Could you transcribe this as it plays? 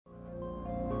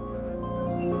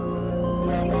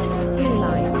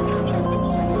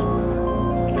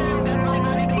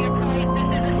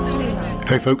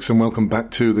Hey folks, and welcome back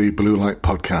to the Blue Light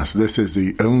Podcast. This is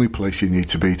the only place you need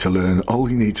to be to learn all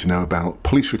you need to know about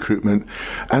police recruitment,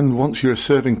 and once you're a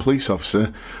serving police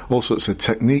officer, all sorts of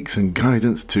techniques and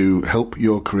guidance to help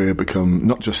your career become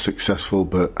not just successful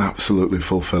but absolutely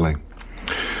fulfilling.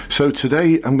 So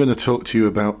today I'm going to talk to you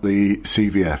about the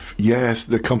CVF. Yes,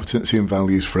 the Competency and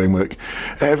Values Framework,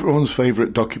 everyone's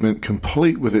favourite document,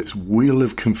 complete with its wheel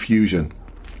of confusion.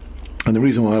 And the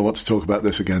reason why I want to talk about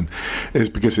this again is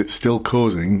because it's still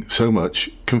causing so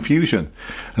much confusion.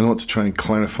 And I want to try and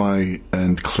clarify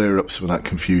and clear up some of that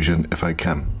confusion if I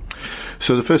can.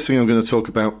 So the first thing I'm going to talk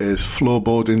about is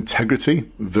floorboard integrity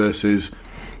versus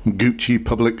Gucci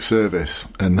public service.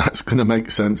 And that's going to make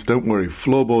sense. Don't worry.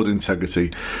 Floorboard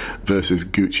integrity versus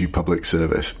Gucci public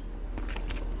service.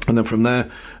 And then from there,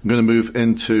 I'm going to move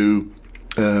into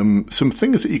some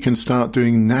things that you can start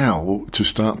doing now to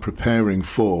start preparing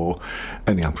for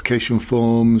any application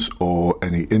forms or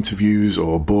any interviews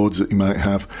or boards that you might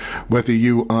have, whether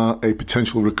you are a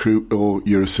potential recruit or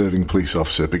you're a serving police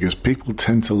officer, because people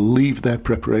tend to leave their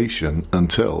preparation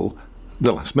until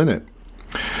the last minute.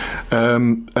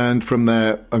 And from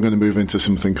there, I'm going to move into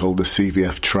something called the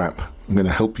CVF trap. I'm going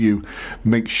to help you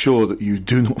make sure that you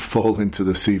do not fall into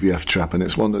the CVF trap, and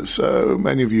it's one that so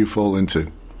many of you fall into.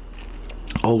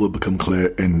 All will become clear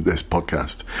in this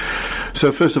podcast.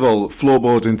 So first of all,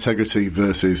 floorboard integrity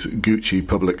versus Gucci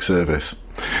public service.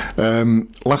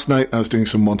 Last night I was doing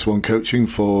some one-to-one coaching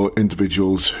for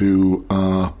individuals who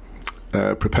are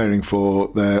preparing for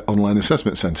their online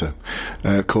assessment centre,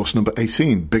 course number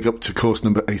 18. Big up to course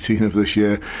number 18 of this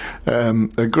year.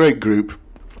 A great group.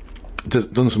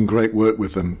 Done some great work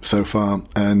with them so far,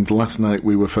 and last night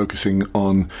we were focusing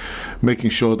on making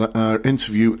sure that our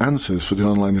interview answers for the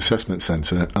online assessment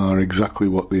centre are exactly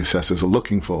what the assessors are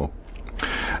looking for.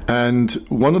 And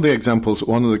one of the examples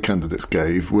one of the candidates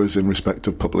gave was in respect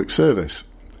of public service,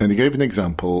 and he gave an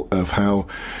example of how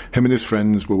him and his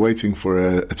friends were waiting for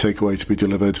a takeaway to be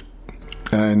delivered,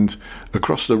 and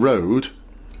across the road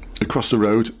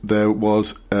there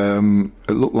was it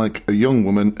looked like a young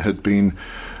woman had been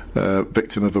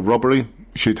victim of a robbery.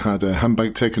 She'd had a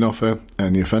handbag taken off her,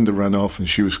 and the offender ran off, and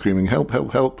she was screaming, "Help,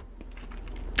 help, help."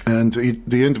 And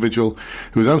the individual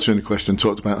who was answering the question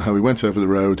talked about how he went over the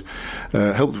road,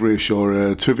 helped reassure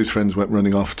her. Two of his friends went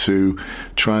running off to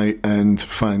try and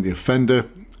find the offender.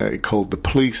 He called the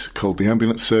police, called the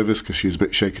ambulance service because she was a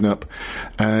bit shaken up,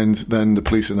 and then the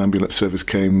police and ambulance service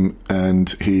came, and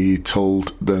he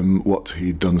told them what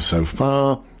he'd done so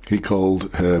far. He called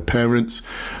her parents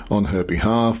on her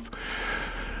behalf,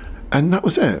 and that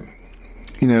was it.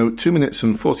 2 minutes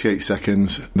and 48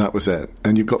 seconds, that was it.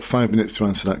 And you've got 5 minutes to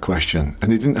answer that question.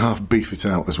 And he didn't half beef it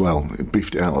out as well. He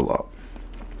beefed it out a lot.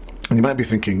 And you might be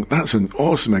thinking, that's an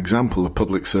awesome example of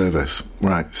public service.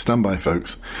 Right, stand by,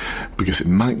 folks, because it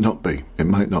might not be. It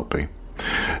might not be.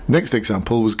 Next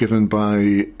example was given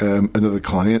by another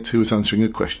client who was answering a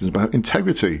question about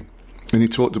integrity. And he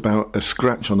talked about a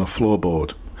scratch on a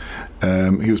floorboard.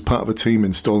 He was part of a team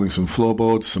installing some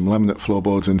floorboards, some laminate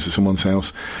floorboards into someone's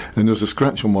house, and there was a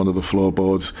scratch on one of the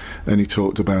floorboards, and he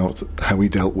talked about how he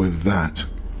dealt with that.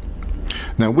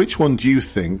 Now, which one do you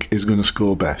think is going to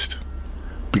score best?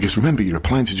 Because remember, you're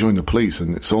applying to join the police,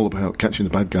 and it's all about catching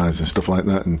the bad guys and stuff like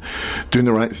that, and doing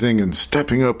the right thing, and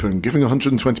stepping up, and giving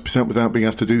 120% without being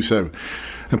asked to do so,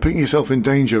 and putting yourself in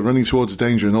danger, running towards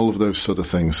danger, and all of those sort of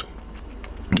things.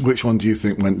 Which one do you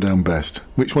think went down best?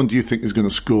 Which one do you think is going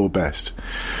to score best?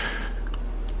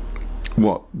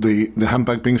 What, the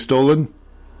handbag being stolen?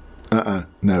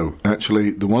 No.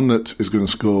 Actually, the one that is going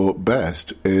to score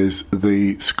best is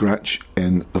the scratch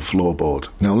in the floorboard.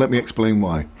 Now, let me explain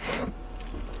why.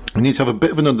 You need to have a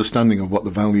bit of an understanding of what the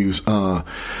values are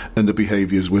and the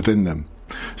behaviours within them.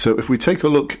 So if we take a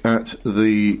look at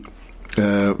the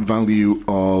value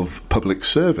of public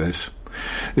service,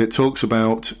 it talks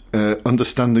about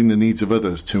understanding the needs of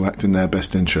others to act in their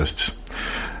best interests,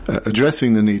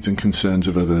 addressing the needs and concerns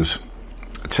of others,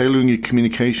 tailoring your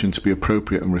communication to be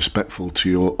appropriate and respectful to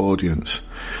your audience,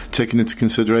 taking into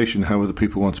consideration how other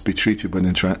people want to be treated when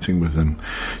interacting with them,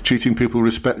 treating people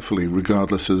respectfully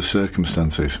regardless of the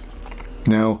circumstances.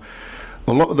 Now,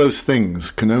 a lot of those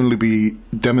things can only be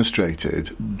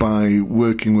demonstrated by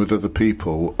working with other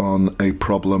people on a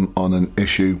problem, on an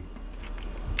issue.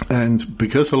 And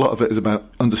because a lot of it is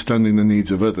about understanding the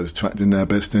needs of others to act in their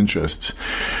best interests,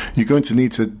 you're going to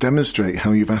need to demonstrate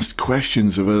how you've asked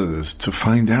questions of others to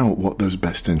find out what those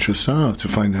best interests are, to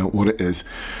find out what it is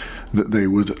that they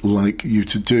would like you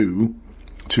to do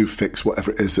to fix whatever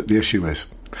it is that the issue is.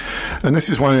 And this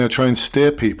is why I try and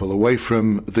steer people away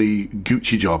from the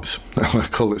Gucci jobs. I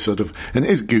call it sort of, and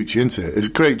it is Gucci, isn't it? It's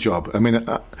a great job. I mean,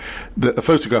 a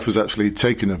photograph was actually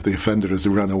taken of the offender as he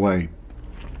ran away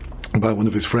by one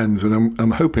of his friends, and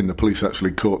I'm hoping the police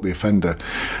actually caught the offender.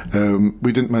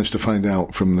 We didn't manage to find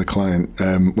out from the client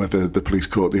whether the police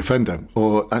caught the offender,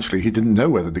 or actually he didn't know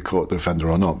whether they caught the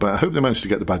offender or not, but I hope they managed to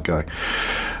get the bad guy.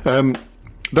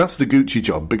 That's the Gucci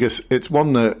job, because it's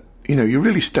one that, you know, you're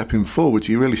really stepping forward,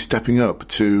 you're really stepping up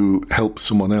to help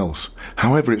someone else.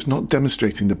 However, it's not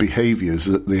demonstrating the behaviours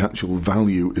that the actual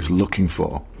value is looking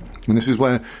for. And this is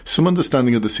where some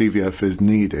understanding of the CVF is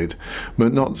needed,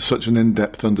 but not such an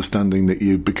in-depth understanding that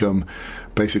you become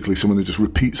basically someone who just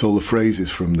repeats all the phrases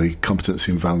from the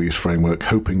competency and values framework,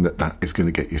 hoping that that is going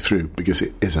to get you through, because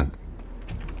it isn't.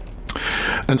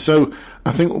 And so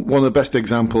I think one of the best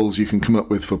examples you can come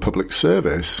up with for public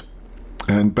service,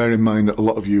 and bear in mind that a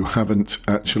lot of you haven't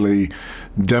actually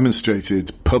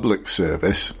demonstrated public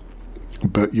service,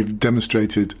 but you've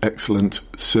demonstrated excellent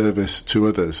service to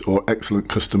others, or excellent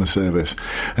customer service.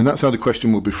 And that's how the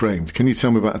question will be framed. Can you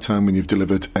tell me about a time when you've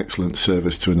delivered excellent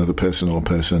service to another person or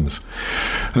persons?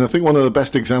 And I think one of the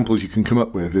best examples you can come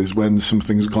up with is when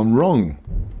something's gone wrong.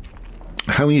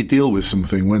 How you deal with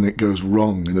something when it goes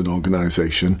wrong in an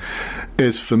organisation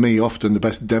is, for me, often the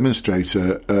best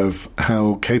demonstrator of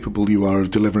how capable you are of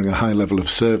delivering a high level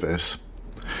of service.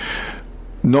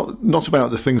 Not about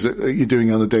the things that you're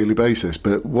doing on a daily basis,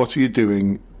 but what are you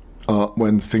doing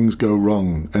when things go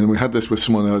wrong? And we had this with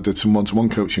someone I did some one-to-one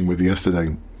coaching with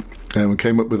yesterday, and we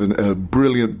came up with a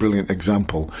brilliant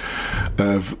example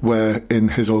of where in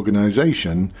his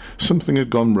organisation something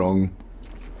had gone wrong.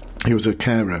 He was a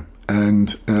carer,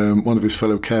 and one of his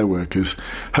fellow care workers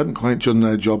hadn't quite done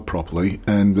their job properly,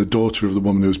 and the daughter of the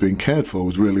woman who was being cared for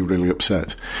was really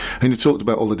upset. And he talked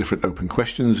about all the different open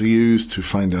questions he used to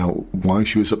find out why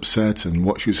she was upset and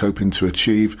what she was hoping to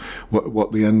achieve,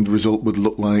 what the end result would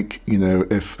look like, you know,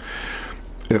 if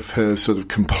her sort of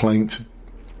complaint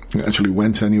actually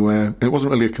went anywhere. It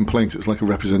wasn't really a complaint, it's like a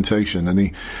representation, and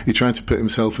he tried to put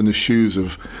himself in the shoes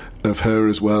of her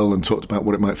as well, and talked about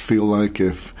what it might feel like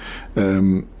if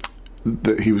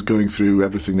that he was going through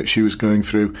everything that she was going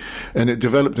through. And it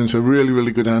developed into a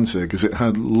really good answer, because it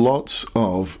had lots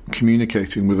of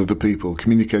communicating with other people,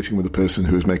 communicating with the person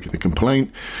who was making the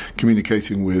complaint,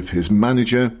 communicating with his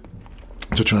manager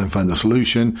to try and find a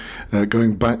solution,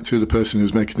 going back to the person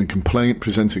who's making the complaint,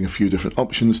 presenting a few different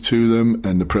options to them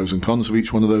and the pros and cons of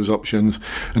each one of those options,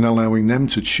 and allowing them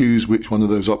to choose which one of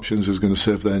those options is going to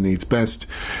serve their needs best,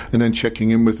 and then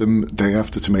checking in with them day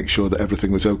after to make sure that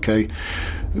everything was okay.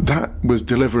 That was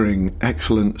delivering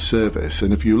excellent service,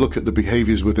 and if you look at the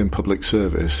behaviours within public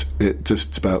service, it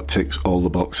just about ticks all the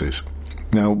boxes.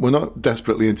 Now, we're not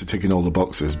desperately into ticking all the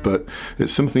boxes, but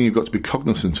it's something you've got to be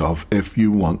cognizant of if you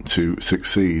want to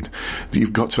succeed.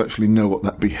 You've got to actually know what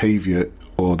that behaviour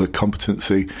or the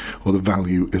competency or the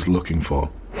value is looking for.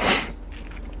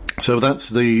 So that's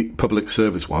the public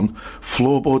service one.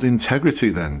 Floorboard integrity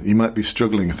then. You might be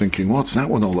struggling and thinking, what's that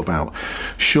one all about?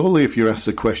 Surely if you're asked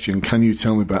the question, can you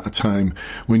tell me about a time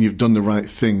when you've done the right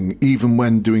thing, even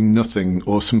when doing nothing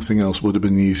or something else would have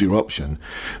been the easier option,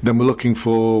 then we're looking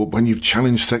for when you've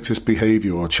challenged sexist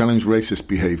behaviour or challenged racist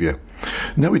behaviour.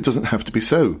 No, it doesn't have to be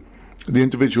so. The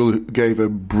individual gave a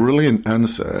brilliant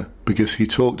answer because he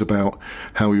talked about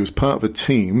how he was part of a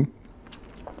team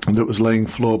that was laying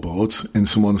floorboards in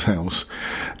someone's house,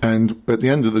 and at the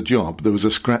end of the job there was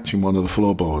a scratch in one of the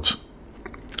floorboards,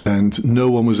 and no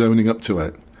one was owning up to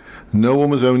it. No one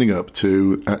was owning up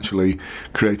to actually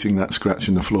creating that scratch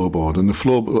in the floorboard, and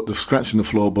the scratch in the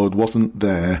floorboard wasn't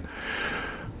there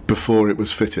before it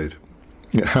was fitted.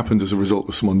 It happened as a result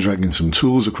of someone dragging some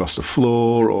tools across the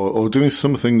floor or doing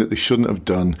something that they shouldn't have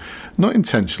done, not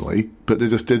intentionally, but they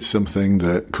just did something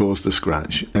that caused the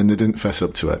scratch, and they didn't fess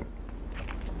up to it.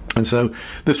 And so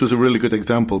this was a really good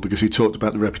example because he talked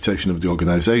about the reputation of the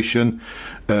organisation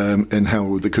and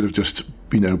how they could have just,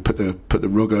 put the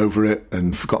rug over it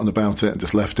and forgotten about it and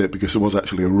just left it because there was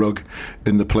actually a rug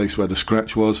in the place where the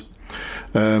scratch was.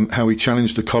 How he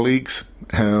challenged the colleagues,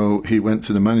 how he went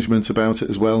to the management about it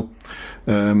as well,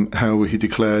 how he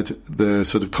declared the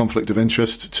sort of conflict of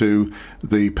interest to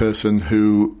the person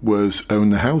who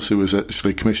owned the house, who was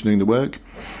actually commissioning the work,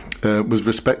 was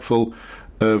respectful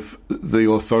of the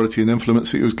authority and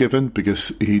influence that he was given,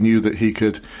 because he knew that he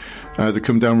could either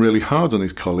come down really hard on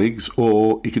his colleagues,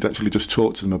 or he could actually just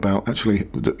talk to them about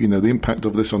the impact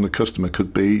of this on the customer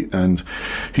could be. And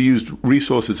he used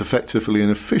resources effectively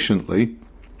and efficiently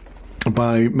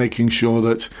by making sure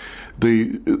that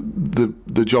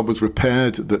the job was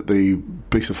repaired, that the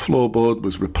piece of floorboard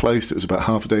was replaced. It was about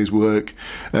half a day's work.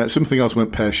 Something else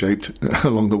went pear-shaped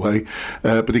along the way,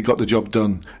 but he got the job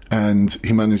done, and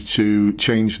he managed to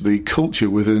change the culture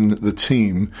within the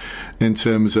team in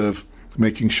terms of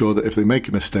making sure that if they make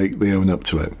a mistake, they own up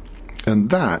to it. And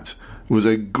that was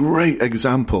a great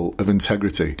example of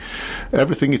integrity.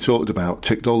 Everything he talked about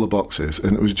ticked all the boxes,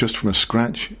 and it was just from a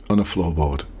scratch on a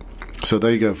floorboard. So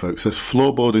there you go, folks. There's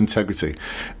floorboard integrity.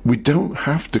 We don't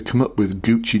have to come up with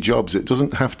Gucci jobs. It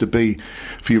doesn't have to be,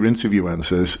 for your interview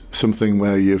answers, something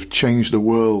where you've changed the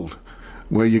world,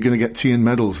 where you're going to get tea and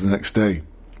medals the next day.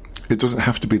 It doesn't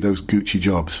have to be those Gucci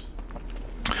jobs.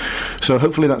 So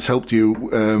hopefully that's helped you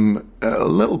a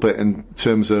little bit in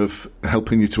terms of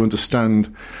helping you to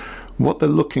understand what they're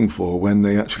looking for when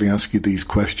they actually ask you these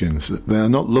questions. They're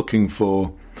not looking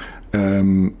for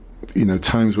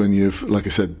times when you've, like I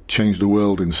said, changed the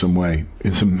world in some way,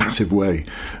 in some massive way,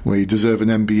 where you deserve an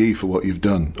MBE for what you've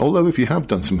done. Although if you have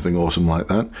done something awesome like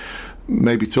that,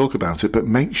 maybe talk about it, but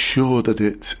make sure that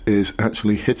it is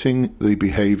actually hitting the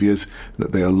behaviours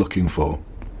that they are looking for.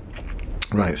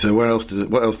 Right, so what else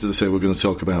did I say we're going to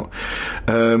talk about?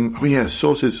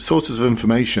 Sources of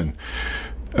information.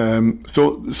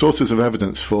 Sources of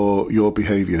evidence for your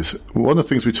behaviours. One of the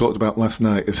things we talked about last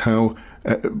night is how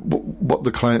what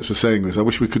the clients were saying was, I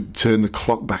wish we could turn the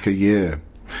clock back a year.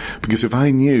 Because if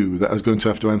I knew that I was going to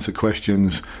have to answer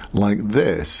questions like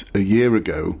this a year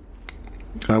ago,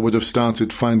 I would have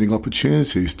started finding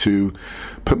opportunities to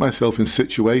put myself in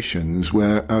situations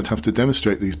where I'd have to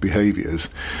demonstrate these behaviours,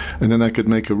 and then I could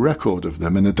make a record of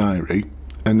them in a diary.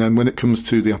 And then when it comes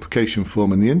to the application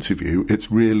form and the interview, it's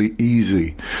really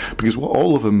easy. Because what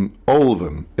all of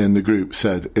them in the group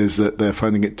said is that they're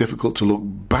finding it difficult to look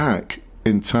back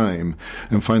in time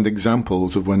and find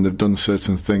examples of when they've done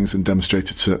certain things and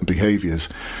demonstrated certain behaviours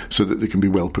so that they can be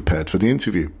well prepared for the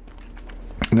interview.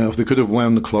 Now, if they could have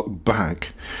wound the clock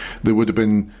back, there would have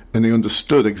been, and they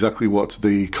understood exactly what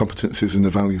the competencies and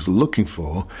the values were looking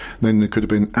for, then they could have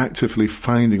been actively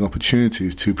finding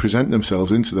opportunities to present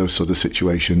themselves into those sort of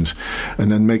situations,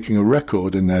 and then making a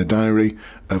record in their diary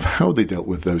of how they dealt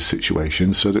with those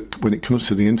situations, so that when it comes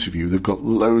to the interview, they've got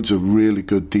loads of really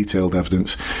good detailed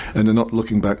evidence, and they're not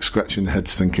looking back, scratching their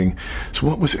heads thinking, so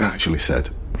what was it actually said?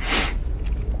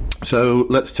 So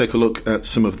let's take a look at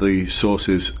some of the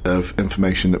sources of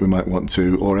information that we might want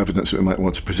to, or evidence that we might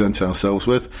want to present ourselves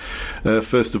with.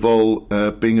 First of all,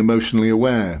 being emotionally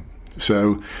aware.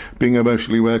 So being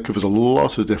emotionally aware covers a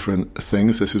lot of different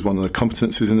things. This is one of the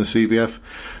competencies in the CVF,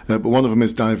 but one of them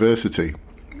is diversity.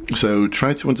 So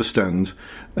try to understand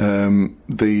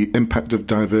the impact of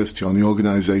diversity on the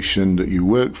organisation that you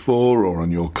work for, or on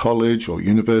your college or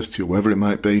university or wherever it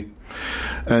might be.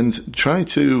 And try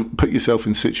to put yourself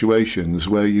in situations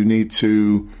where you need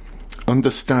to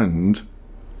understand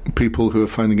people who are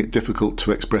finding it difficult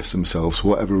to express themselves for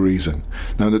whatever reason.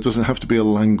 Now, there doesn't have to be a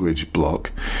language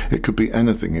block. It could be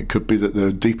anything. It could be that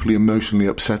they're deeply emotionally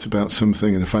upset about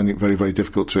something and are finding it very, very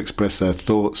difficult to express their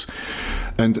thoughts.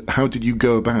 And how did you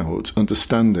go about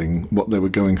understanding what they were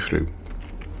going through?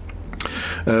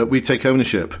 We take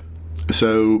ownership.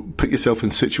 So put yourself in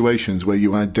situations where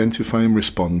you identify and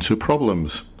respond to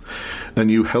problems,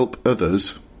 and you help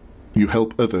others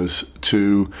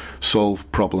to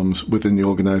solve problems within the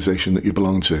organisation that you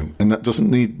belong to. And that doesn't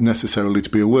need necessarily to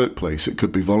be a workplace. It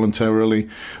could be voluntarily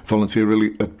a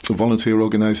volunteer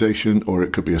organisation, or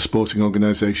it could be a sporting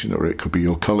organisation, or it could be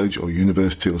your college or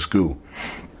university or school.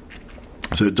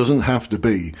 So it doesn't have to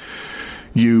be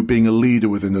you being a leader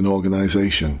within an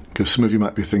organisation, because some of you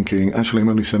might be thinking, actually I'm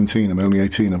only 17, I'm only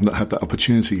 18, I've not had that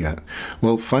opportunity yet.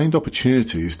 Well, find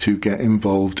opportunities to get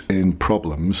involved in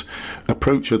problems,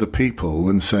 approach other people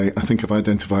and say, I think I've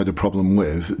identified a problem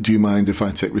with, do you mind if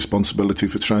I take responsibility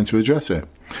for trying to address it?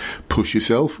 Push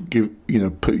yourself,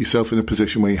 put yourself in a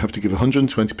position where you have to give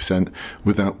 120%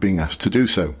 without being asked to do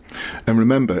so. And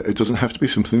remember, it doesn't have to be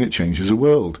something that changes the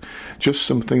world, just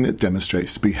something that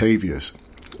demonstrates the behaviours.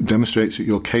 Demonstrates that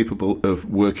you're capable of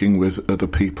working with other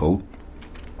people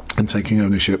and taking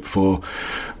ownership for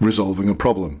resolving a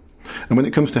problem. And when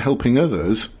it comes to helping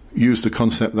others, use the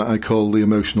concept that I call the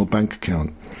emotional bank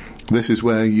account. This is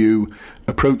where you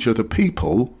approach other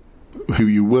people who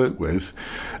you work with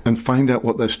and find out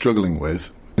what they're struggling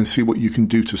with and see what you can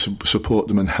do to support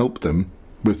them and help them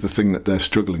with the thing that they're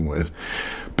struggling with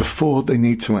before they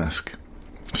need to ask.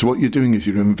 So what you're doing is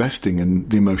you're investing in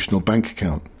the emotional bank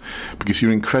account, because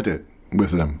you're in credit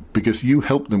with them, because you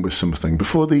helped them with something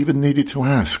before they even needed to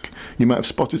ask. You might have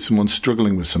spotted someone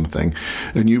struggling with something,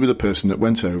 and you were the person that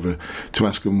went over to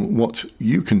ask them what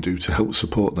you can do to help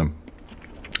support them.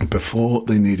 before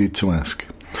they needed to ask.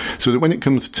 So that when it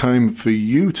comes time for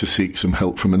you to seek some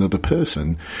help from another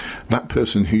person, that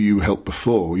person who you helped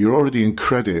before, you're already in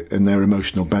credit in their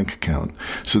emotional bank account.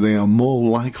 So they are more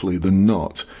likely than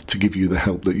not to give you the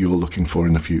help that you're looking for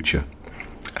in the future.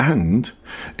 And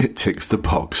it ticks the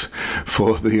box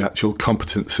for the actual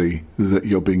competency that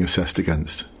you're being assessed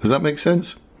against. Does that make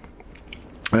sense?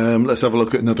 Let's have a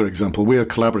look at another example. We are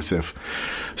collaborative.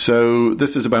 So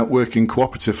this is about working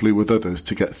cooperatively with others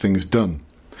to get things done.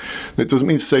 It doesn't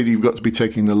mean to say that you've got to be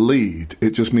taking the lead.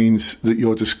 It just means that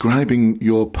you're describing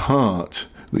your part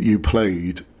that you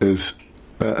played as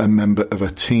a member of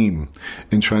a team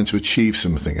in trying to achieve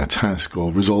something, a task,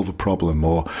 or resolve a problem,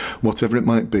 or whatever it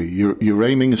might be. You're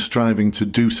aiming and striving to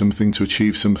do something, to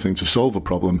achieve something, to solve a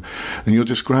problem, and you're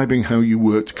describing how you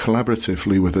worked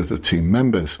collaboratively with other team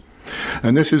members.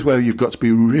 And this is where you've got to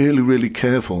be really, really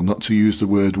careful not to use the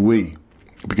word we.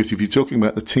 Because if you're talking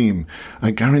about the team,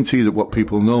 I guarantee that what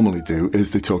people normally do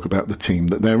is they talk about the team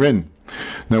that they're in.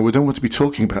 Now, we don't want to be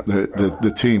talking about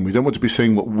the team. We don't want to be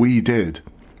saying what we did.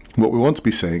 What we want to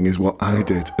be saying is what I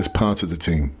did as part of the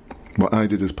team. What I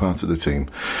did as part of the team.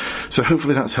 So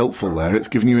hopefully that's helpful there. It's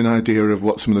given you an idea of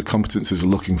what some of the competencies are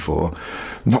looking for.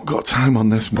 Not got time on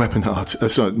this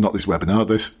webinar,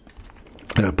 this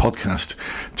podcast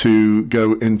to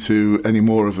go into any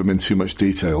more of them in too much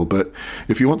detail, but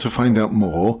if you want to find out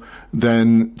more,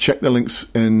 then check the links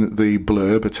in the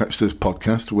blurb attached to this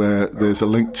podcast, where there's a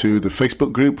link to the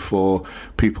Facebook group for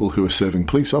people who are serving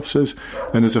police officers,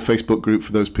 and there's a Facebook group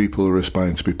for those people who are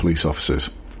aspiring to be police officers.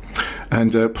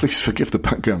 And please forgive the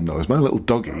background noise. My little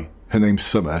doggy, her name's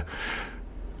Summer,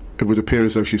 it would appear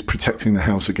as though she's protecting the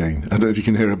house again. I don't know if you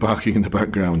can hear her barking in the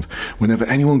background. Whenever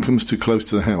anyone comes too close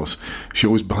to the house, she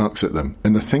always barks at them.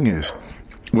 And the thing is,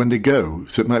 when they go,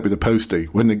 so it might be the postie,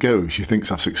 when they go, she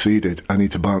thinks I've succeeded. I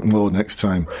need to bark more next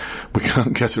time. We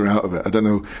can't get her out of it. I don't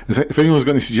know. If anyone's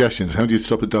got any suggestions, how do you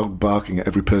stop a dog barking at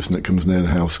every person that comes near the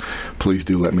house? Please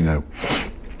do let me know.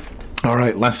 All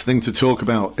right, last thing to talk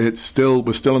about. We're still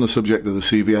on the subject of the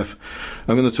CVF.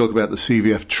 I'm going to talk about the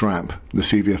CVF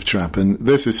trap. And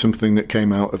this is something that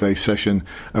came out of a session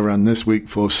around this week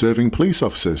for serving police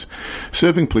officers.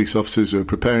 Serving police officers who are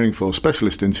preparing for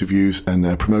specialist interviews and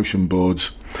their promotion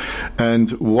boards. And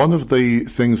one of the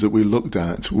things that we looked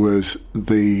at was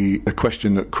a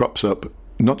question that crops up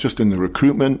not just in the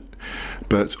recruitment,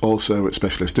 but also at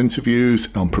specialist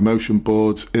interviews, on promotion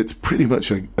boards. It's pretty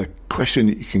much a question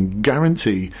that you can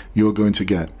guarantee you're going to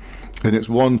get. And it's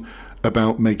one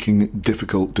about making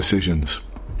difficult decisions.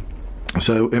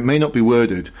 So it may not be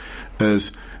worded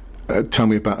as, tell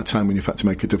me about a time when you've had to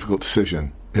make a difficult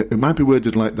decision. It might be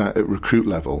worded like that at recruit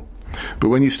level. But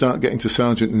when you start getting to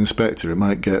sergeant and inspector, it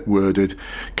might get worded,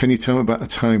 can you tell me about a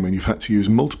time when you've had to use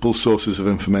multiple sources of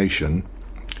information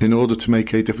in order to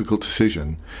make a difficult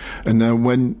decision, and then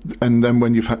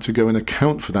when you've had to go and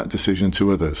account for that decision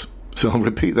to others. So I'll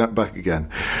repeat that back again.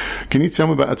 Can you tell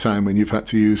me about a time when you've had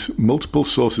to use multiple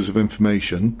sources of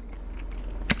information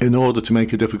in order to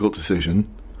make a difficult decision,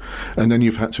 and then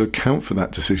you've had to account for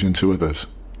that decision to others?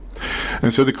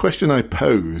 And so the question I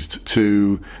posed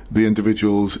to the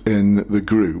individuals in the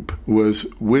group was,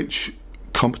 which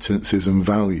competencies and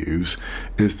values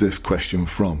is this question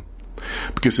from?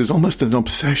 Because there's almost an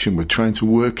obsession with trying to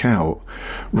work out,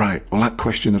 right, well, that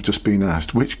question I've just been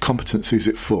asked, which competency is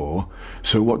it for?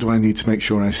 So what do I need to make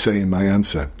sure I say in my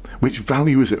answer? Which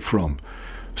value is it from?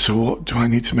 So what do I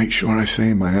need to make sure I say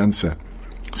in my answer?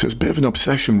 So it's a bit of an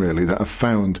obsession, really, that I've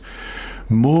found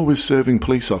more with serving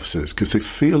police officers, because they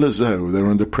feel as though they're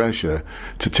under pressure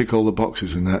to tick all the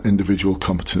boxes in that individual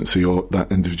competency or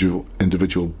that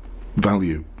individual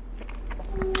value.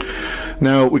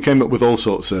 Now, we came up with all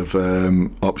sorts of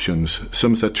options.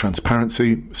 Some said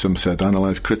transparency, some said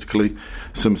analyse critically,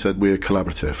 some said we're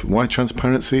collaborative. Why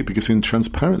transparency? Because in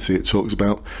transparency it talks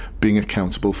about being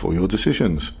accountable for your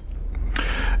decisions.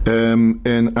 In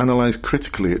analyse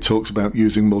critically, it talks about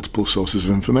using multiple sources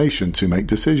of information to make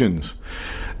decisions.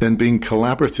 In being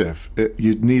collaborative,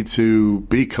 you'd need to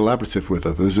be collaborative with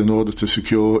others in order to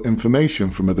secure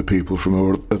information from other people,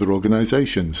 from other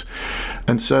organisations.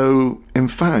 And so, in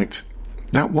fact,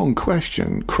 that one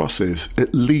question crosses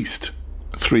at least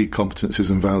 3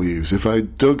 competencies and values. If I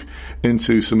dug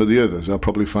into some of the others, I'll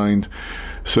probably find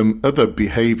some other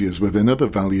behaviours within other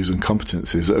values and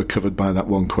competencies that are covered by that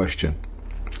one question.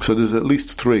 So there's at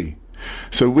least 3.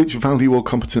 So which value or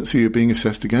competency are you being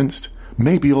assessed against?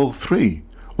 Maybe all 3,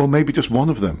 or maybe just one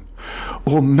of them.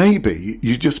 Or maybe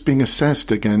you're just being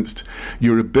assessed against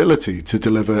your ability to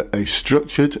deliver a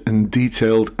structured and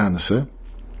detailed answer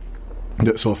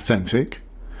that's authentic,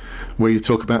 where you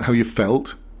talk about how you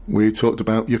felt, We talked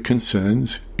about your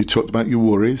concerns, you talked about your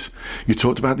worries, you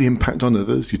talked about the impact on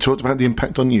others, you talked about the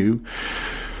impact on you,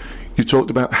 you talked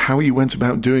about how you went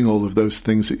about doing all of those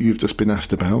things that you've just been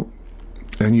asked about,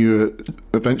 and you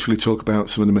eventually talk about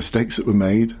some of the mistakes that were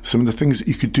made, some of the things that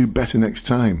you could do better next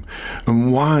time,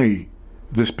 and why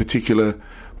this particular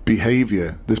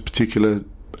behaviour, this particular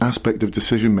aspect of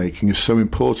decision making is so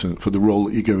important for the role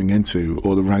that you're going into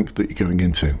or the rank that you're going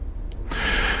into.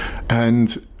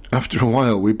 And after a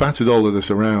while, we batted all of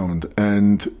this around,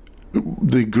 and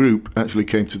the group actually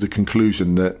came to the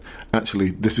conclusion that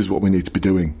actually this is what we need to be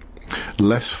doing.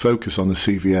 Less focus on the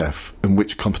CVF and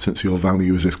which competency or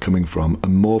value is this coming from,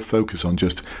 and more focus on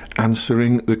just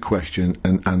answering the question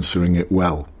and answering it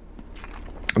well.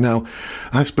 Now,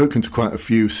 I've spoken to quite a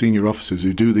few senior officers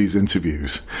who do these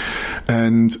interviews,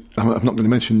 and I'm not going to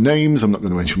mention names, I'm not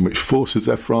going to mention which forces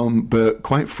they're from, but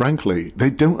quite frankly, they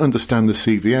don't understand the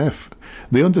CVF.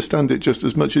 They understand it just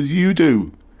as much as you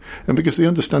do. And because they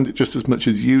understand it just as much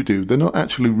as you do, they're not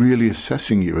actually really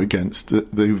assessing you against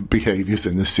the behaviours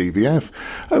in the CVF.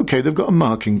 Okay, they've got a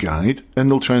marking guide, and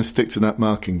they'll try and stick to that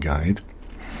marking guide.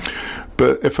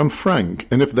 But if I'm frank,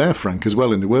 and if they're frank as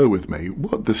well, and they were with me,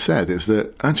 what they said is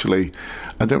that, actually,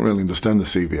 I don't really understand the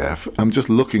CVF. I'm just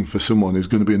looking for someone who's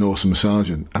going to be an awesome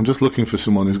sergeant. I'm just looking for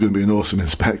someone who's going to be an awesome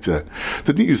inspector.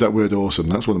 They didn't use that word awesome.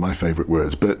 That's one of my favourite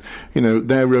words. But,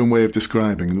 their own way of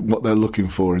describing what they're looking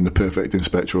for in the perfect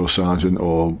inspector or sergeant,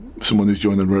 or someone who's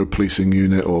joined the road policing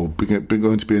unit, or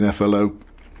going to be an FLO.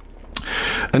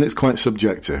 And it's quite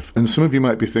subjective. And some of you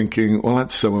might be thinking, well,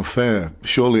 that's so unfair.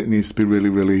 Surely it needs to be really,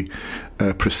 really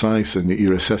precise, and that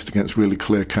you're assessed against really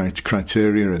clear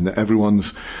criteria, and that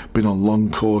everyone's been on long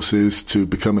courses to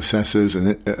become assessors,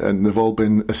 and they've all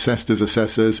been assessed as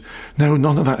assessors. No,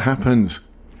 none of that happens.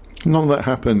 None of that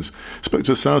happens. I spoke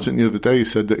to a sergeant the other day who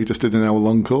said that he just did an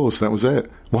hour-long course. That was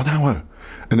it. 1 hour.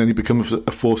 And then he becomes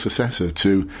a force assessor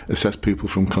to assess people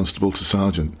from constable to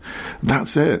sergeant.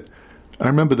 That's it. I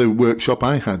remember the workshop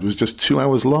I had was just 2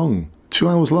 hours long. 2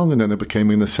 hours long, and then I became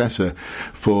an assessor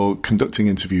for conducting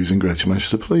interviews in Greater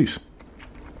Manchester Police.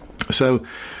 So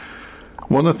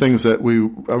one of the things that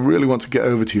I really want to get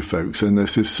over to you folks, and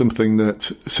this is something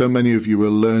that so many of you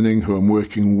are learning who I'm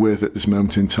working with at this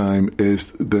moment in time,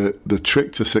 is the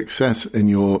trick to success in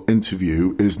your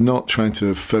interview is not trying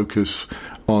to focus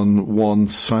on one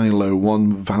silo,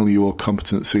 one value or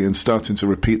competency, and starting to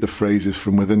repeat the phrases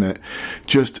from within it.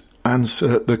 Just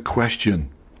answer the question.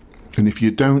 And if you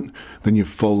don't, then you've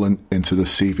fallen into the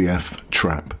CVF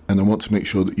trap. And I want to make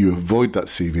sure that you avoid that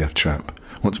CVF trap.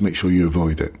 I want to make sure you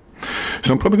avoid it.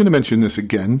 So I'm probably going to mention this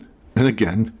again and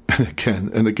again and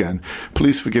again and again.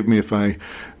 Please forgive me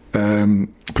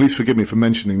please forgive me for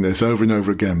mentioning this over and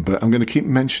over again, but I'm going to keep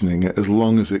mentioning it as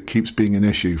long as it keeps being an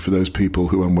issue for those people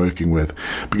who I'm working with.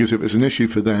 Because if it's an issue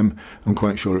for them, I'm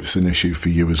quite sure it's an issue for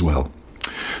you as well.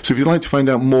 So if you'd like to find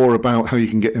out more about how you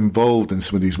can get involved in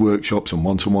some of these workshops and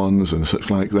one-to-ones and such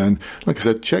then, like I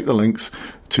said, check the links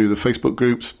to the Facebook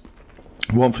groups,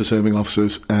 one for serving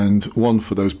officers and one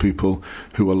for those people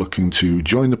who are looking to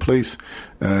join the police.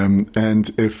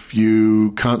 And if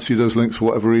you can't see those links for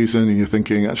whatever reason, and you're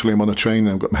thinking, actually, I'm on a train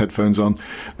and I've got my headphones on,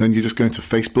 then you just go into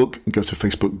Facebook and go to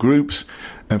Facebook groups.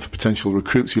 And for potential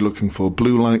recruits, you're looking for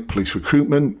Blue Light Police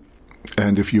Recruitment.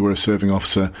 And if you were a serving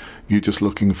officer, you're just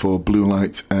looking for Blue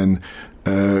Light and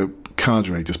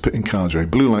Cadre. Just put in Cadre,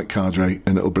 Blue Light Cadre,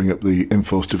 and it'll bring up the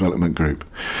Enforced Development Group.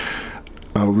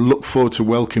 I'll look forward to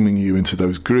welcoming you into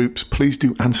those groups. Please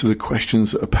do answer the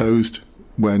questions that are posed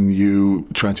when you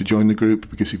try to join the group,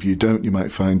 because if you don't, you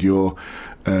might find your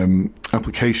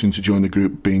application to join the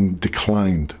group being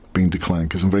declined,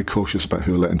 because I'm very cautious about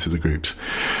who I let into the groups.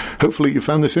 Hopefully you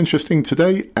found this interesting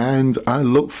today, and I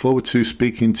look forward to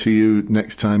speaking to you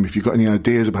next time. If you've got any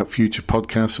ideas about future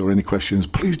podcasts or any questions,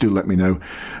 please do let me know,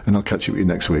 and I'll catch you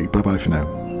next week. Bye-bye for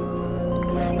now.